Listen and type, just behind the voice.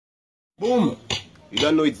Boom! You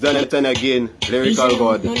don't know it's Jonathan again, Lyrical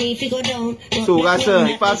God. So, guys,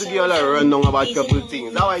 if I have to give you a run down about a couple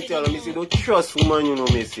things, how I tell them, don't trust woman, you know,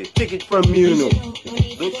 Missy. Take it from me, you know.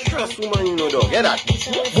 Don't trust woman, you know, dog. Get that?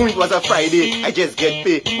 Boom, it was a Friday, I just get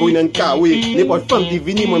paid, going on car way. They put from the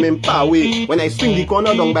minimum in power way. When I swing the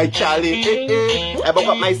corner down by Charlie, I buck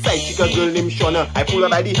up my side chick, a girl named Shona. I pull her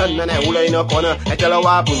by the hand and I hold her in a corner. I tell her what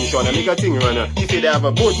happened, Shona, make a thing runner. She say they have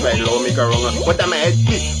a boat ride, law, make a wrong. But I'm a head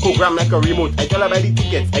click, program like a remote. I tell her by the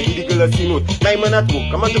tickets, I give the girl a C-note. 9 man at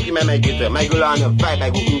work, come on to keep my gator. My girl on a vibe,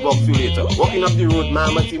 I go inbox you later. Walking up the road,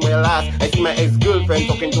 mama see my last. I see my ex-girlfriend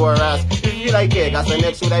talking to her ass. If you feel like it, that's the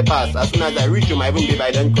next road I pass. As soon as I reach home, I even babe,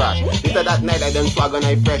 I done crash. Later that night, I done swag and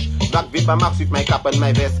I fresh. Black Vapor Max with my cap and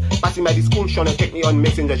my vest. Passing by the school, Shona take me on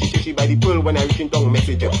messenger. She say she by the pearl when I reach in tongue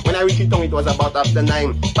messenger. When I reach in tongue, it was about after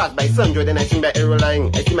 9. Passed by Sandra, then I see my arrow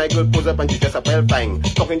line. I see my girl pose up and she dress up well fine.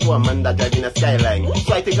 Talking to a man that driving a Skyline.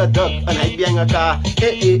 So I take a dog and I behind a car.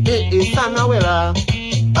 Sanawela.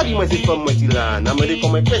 I did myself from Metilan. I'm ready for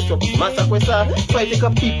my quest up, Master Questa. So I take a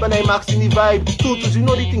peep and I max in the vibe. Tutus, you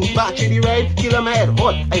know the thing, battery the ride. Kill my head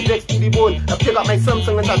hot, I vex to the bone. I pick up my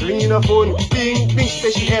Samsung and start ringing her phone. Bing, bing,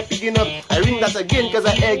 she hair picking up. I ring that again cause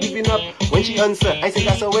I air giving up. When she answer, I say,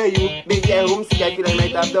 that's where you. Baby, I home see, I feel I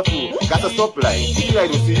might have the flu. Got a supply. If you I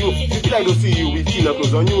don't see you, if you I don't see you, we feel a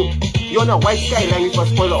close on you. You're on a white Skyline with a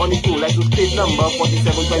spoiler on it too. Like to state number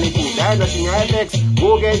 4722. There's nothing I vex.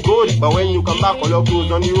 Go get good. But when you come back, all your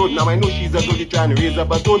clothes on the road. Now I know she's a good trying to raise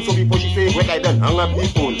up a tone. So before she say, what I done, hung up the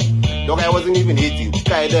phone. Dog, I wasn't even 18.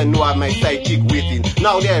 I didn't know I have my side chick waiting.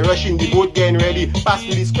 Now they're rushing the boat getting ready. Pass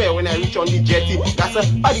through the square when I reach on the jetty. That's a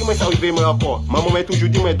party myself with my rapport. Maman m'a toujours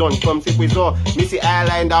dit me done from Sequizor. Missy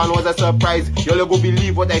airline down was a surprise. Y'all go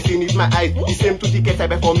believe what I seen with my eyes. The same 2 tickets I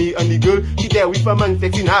buy for me and the girl. She there with a man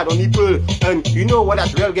flexing hard on the pearl. And you know what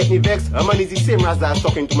that girl get me vexed? A man is the same as I was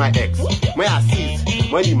talking to my ex. Moi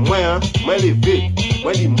assise, moi dis moi levé.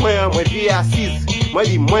 Moi dis moi vie assise. Moi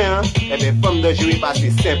dis moi, et bien femme de jouer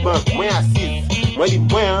passer 5 ans. Moi assise, moi dis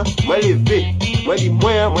moi levé. Moi dis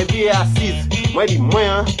moi vie assise. Moi dis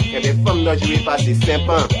moi, et bien femme de jouer passer 5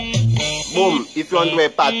 ans. Boom, if you want to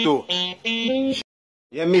part 2.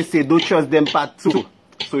 Yeah, me say don't trust them part 2.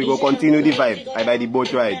 So we go continue the vibe. I buy the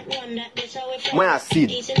boat ride. Moi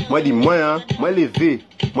acide, moi dis moi levé.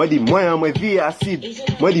 Moi dis moi vie acide.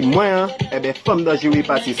 Moi dis moi, et bien femme de jouer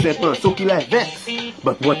passer 5 ans. So kill I vex.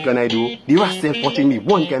 But what can I do? The rest self watching me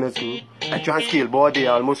one kind of school. I try and scale, but they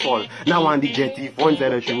almost fall. Now on the jetty, one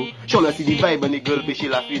side of show. Shona see the vibe and the girl be she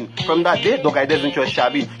laughing. From that day, dog I doesn't trust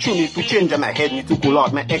shabby. She need to change and my head need to cool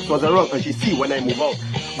out. My ex was wrong and she see when I move out.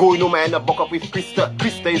 Going home I end up buck up with Krista.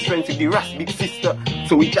 Krista is friends with the Ras big sister.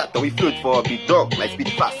 So we chat and we float for a big dog. My speed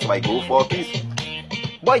fast, so I go for a piece.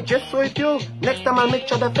 Boy, just so if you, next time I'll make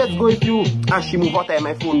sure the feds go with you. As she move out,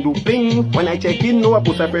 my phone do bing. When I check in, no, I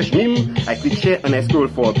post a fresh meme. I click share and I scroll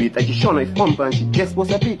for a bit. I just show her Umpa and she just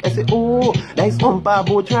post a pic. I say, oh, that is Umpa,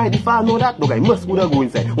 boat ride. If I know that, dog, I must go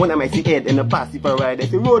inside. When I might see Ed in the past, if I ride, I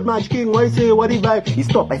say, road match king, why say, what the vibe? He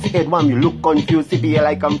stop, I say, Ed, one, you look confused. CPL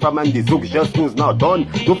I come from and the zook just knows not done.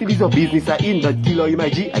 Don't feel this your business, I in the killer in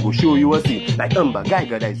my G. I go show you a scene. Like Umba,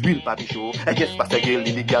 Geiger, that is real papi show. I just pass a girl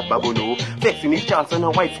in the gap, babono. Flexing with Charles on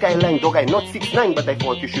a white Skyline, dog. I not 6'9", but I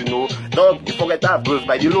thought you should know. Dog, you forget to have girls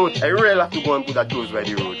by the road. I really have to go and put that clothes by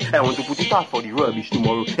the road. I want to put it out for the rubbish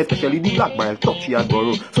tomorrow. Especially the black barrel talk she had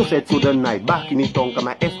borrow. So said so the night, back in the tongue,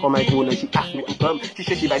 my ex for my phone and she asked me to come. She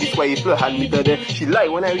said she by this way, if her hand me there. She lie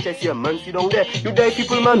when I reach, I see a man sit down there. You die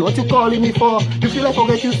people, man, what you calling me for? You feel like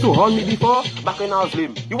forget you to hold me before? Back when I was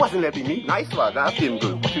lame, you wasn't letting me. Nice swag, I fame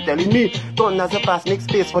girl. What you telling me? Turn as a past, make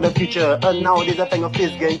space for the future. And now there's a thing of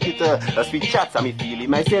face getting cuter. A sweet chat, I me feeling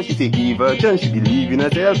myself. She say give her a chance, she believe in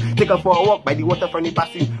herself. Take her for a walk by the waterfront, the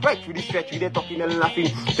passing. Right through the stretch, we there talking and laughing.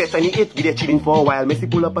 First and he ate, we there chilling for a while. Messi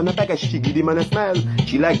pull up on the package, she give him a smile.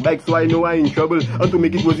 She like bike, so I know I in trouble. And to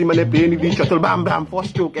make it was him and I playing with the shuttle. Bam bam, first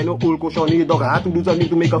stroke and no old coach on the dog. I had to do something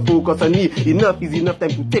to make her focus on me. Enough is enough time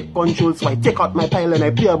to take control. So I take out my pile and I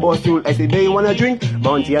play a boss role. I say, do you wanna drink?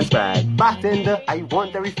 Bounty and Sprite. Bartender, I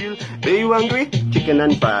want a refill. Do you hungry? Chicken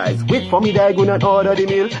and fries. Wait for me, I go and order the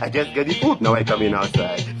meal. I just get the food, now I come in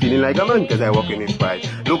outside. Feeling like a man, cause I walk in his pride.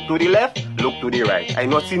 Look to the left, look to the right. I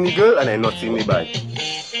not seen the girl and I not seen the bike.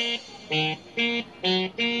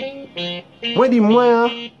 Moi dis moi,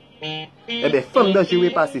 eh bien femme de jouer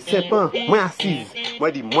passer 5 ans. Moi assise,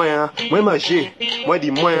 moi dis moi manger, moi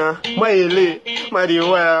dis moi élé, moi dis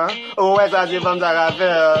ouais, oh ouais ça c'est femme ça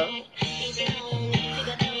faire.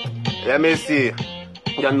 Yeah, me see,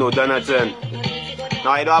 you know Jonathan.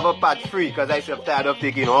 Now I don't have a part 3 because I am tired of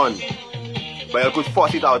taking on. But you could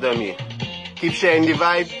force it out of me. Keep sharing the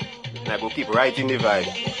vibe, and I go keep writing the vibe.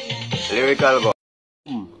 Lyrical God.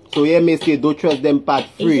 So yeah, me say don't trust them part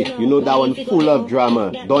 3. You know that one full of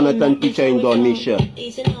drama. Donatan featuring Donisha.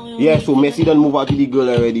 Yeah, so Messi done move out to the girl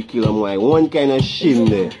already, kill him. Why? One kind of shame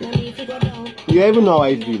there. You even know how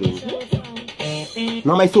I feeling.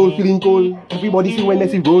 Now my soul feeling cold. Everybody see when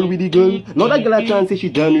Messi roll with the girl. Not that girl a chance say she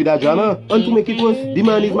done with that drama. And to make it worse, the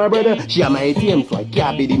man is my brother. She have my ATM, so I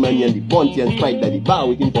can't pay the money and the bounty and Sprite that the bar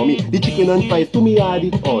waiting for me. The chicken and fries to me I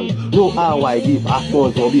did all. No how I give a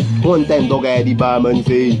sponsor be. One time dog I had the barman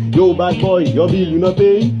say, yo bad boy, your bill you not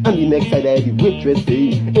pay. And the next side I had the waitress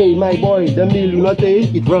say, hey my boy, the meal you not pay.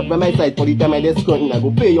 It rough by my side for the time I discount. I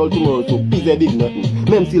go pay all tomorrow, so please a big nothing.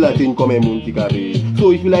 Mem still a thing come and munti pay.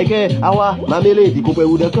 So if you like awa, mamele, the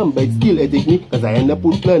couple would have come, but still a technique, cause I end up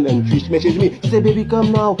put plan and Trish message me. She said, baby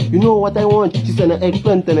come now, you know what I want. She sent an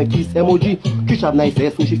eggplant and a kiss emoji. Trish have nice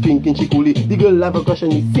ass, so she thinking she coolie. The girl have a crush on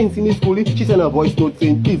me since in the schoolie. She sent a voice note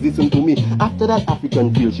saying, please listen to me. After that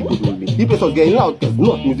African feel she could hold me. The place was getting loud, cause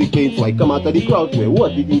not music playing, so I come out of the crowd where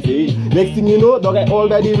what did he say? Next thing you know, dog I all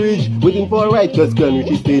by the ridge, waiting for a ride, cause girl which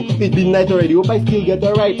is saying, it's been night already, hope I still get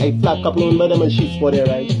a ride. I flat couple on madam and she's for the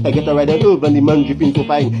ride. I get a ride and over and the man dripping so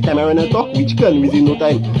fine. Time I run a talk, which can within no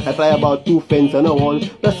time. I fly about 2 fence and a wall,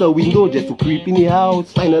 plus a window just to creep in the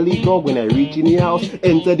house. Finally dog when I reach in the house,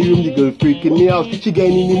 enter the room, the girl freaking me out. She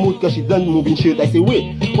getting in the mood cause she done moving shit. I say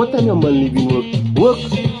wait, what time your man leaving work?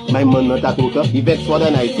 Work? My man not at work, he vexed for the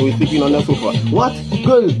night so he's sleeping on the sofa. What?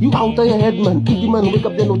 Girl, you out of your head man. If the man wake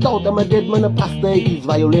up then no doubt I'm a dead man. A pastor is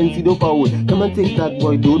violence, he don't forward. Come and take that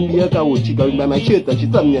boy, don't be a coward. She going by my shirt and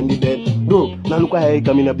she saw me on the bed. Bro, now look at her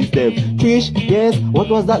coming up the stairs. Trish, yes, what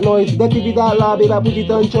was that noise? That TV that loud, baby, I put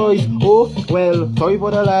it on choice. Oh, well, sorry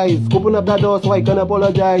for the lies. Open up that door so I can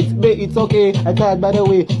apologize. Babe, it's okay, I tired by the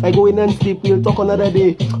way. I go in and sleep, we'll talk another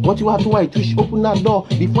day. What you have to write? Trish, open that door.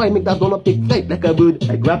 Before I make that door up, take flight like a bird.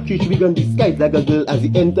 I grab Trish, we gun disguise like a girl. As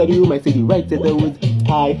he enter the room, I say the right set the words.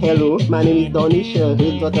 Hi, hello, my name is Donisha.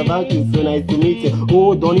 Heard what about you, so nice to meet you.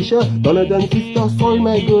 Oh, Donisha, Donatan sister, sorry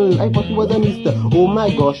my girl, I thought you was a mister. Oh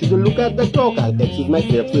my gosh, you don't look at the clock. I'll excuse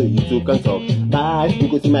myself so you two can talk. Bye, you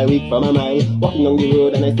could see my wig from a mile. Walking on the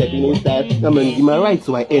road and I step in inside. I'm gonna give my right,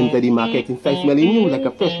 so I enter the market. Inside smelling new like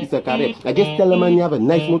a fresh piece of carrot. I just tell the man you have a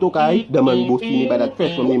nice motor car. The man boasting me by that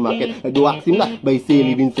fresh from the market. I do ask him that, but he say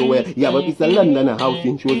living so well. He have a piece of land and a house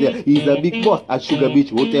in Shows. He's a big boss at Sugar Beach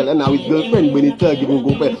Hotel, and now his girlfriend when he tell give him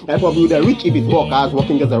go pay. I probably would have rich if his workers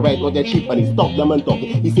working as a right or the cheap, and he stop the man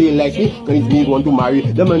talking. He say he like me and his me want to marry.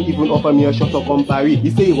 The man even offer me a shot of compari.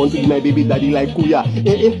 He say he want to be my baby daddy like Kuya.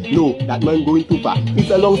 No, that man going too far. It's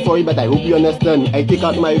a long story but I hope you understand. I take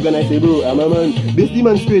out my gun and I say bro, I'm a man. This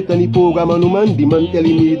demonstrate and the program and woman. The man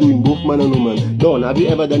telling me he doing both man and woman. Don, have you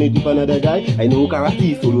ever done it with another guy? I know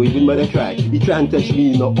karate solo even mother try. He try and touch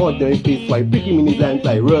me in an ordinary face, so I prick him in his hands,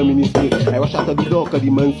 I run in his face. I rush out of the door cause the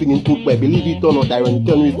man swinging footwear. Believe it or not, I run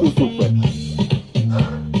turn with two footwear.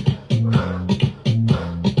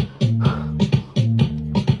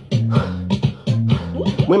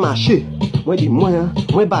 Moi marché, moi dis moi,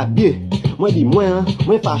 moi babier, moi dis moi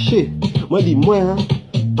fâché, moi dis moi,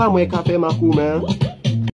 pas moi qui a fait ma coumain.